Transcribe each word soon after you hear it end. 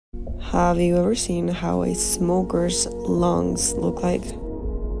Have you ever seen how a smoker's lungs look like?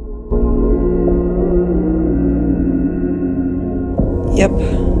 Yep,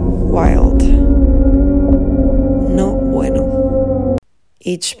 wild. No bueno.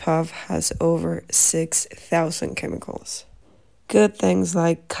 Each puff has over 6,000 chemicals. Good things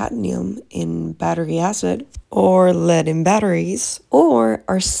like cadmium in battery acid, or lead in batteries, or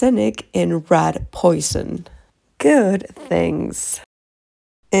arsenic in rat poison. Good things.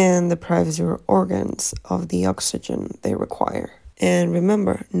 And deprives your organs of the oxygen they require. And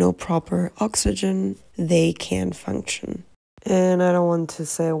remember, no proper oxygen, they can't function. And I don't want to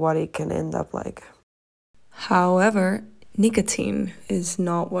say what it can end up like. However, nicotine is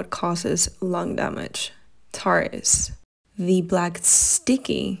not what causes lung damage. Tar is. The black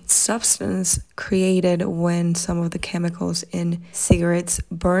sticky substance created when some of the chemicals in cigarettes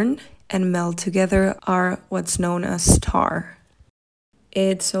burn and melt together are what's known as tar.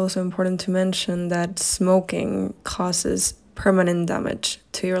 It's also important to mention that smoking causes permanent damage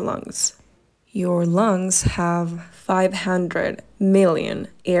to your lungs. Your lungs have 500 million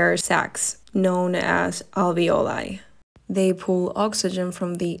air sacs, known as alveoli. They pull oxygen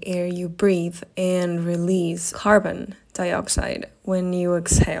from the air you breathe and release carbon dioxide when you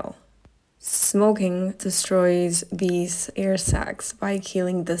exhale. Smoking destroys these air sacs by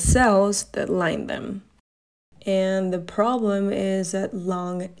killing the cells that line them. And the problem is that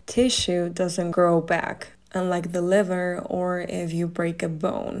lung tissue doesn't grow back, unlike the liver or if you break a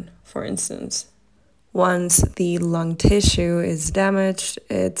bone, for instance. Once the lung tissue is damaged,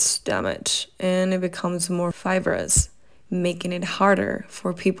 it's damaged and it becomes more fibrous, making it harder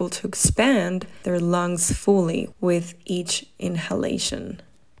for people to expand their lungs fully with each inhalation.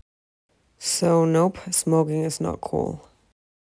 So nope, smoking is not cool.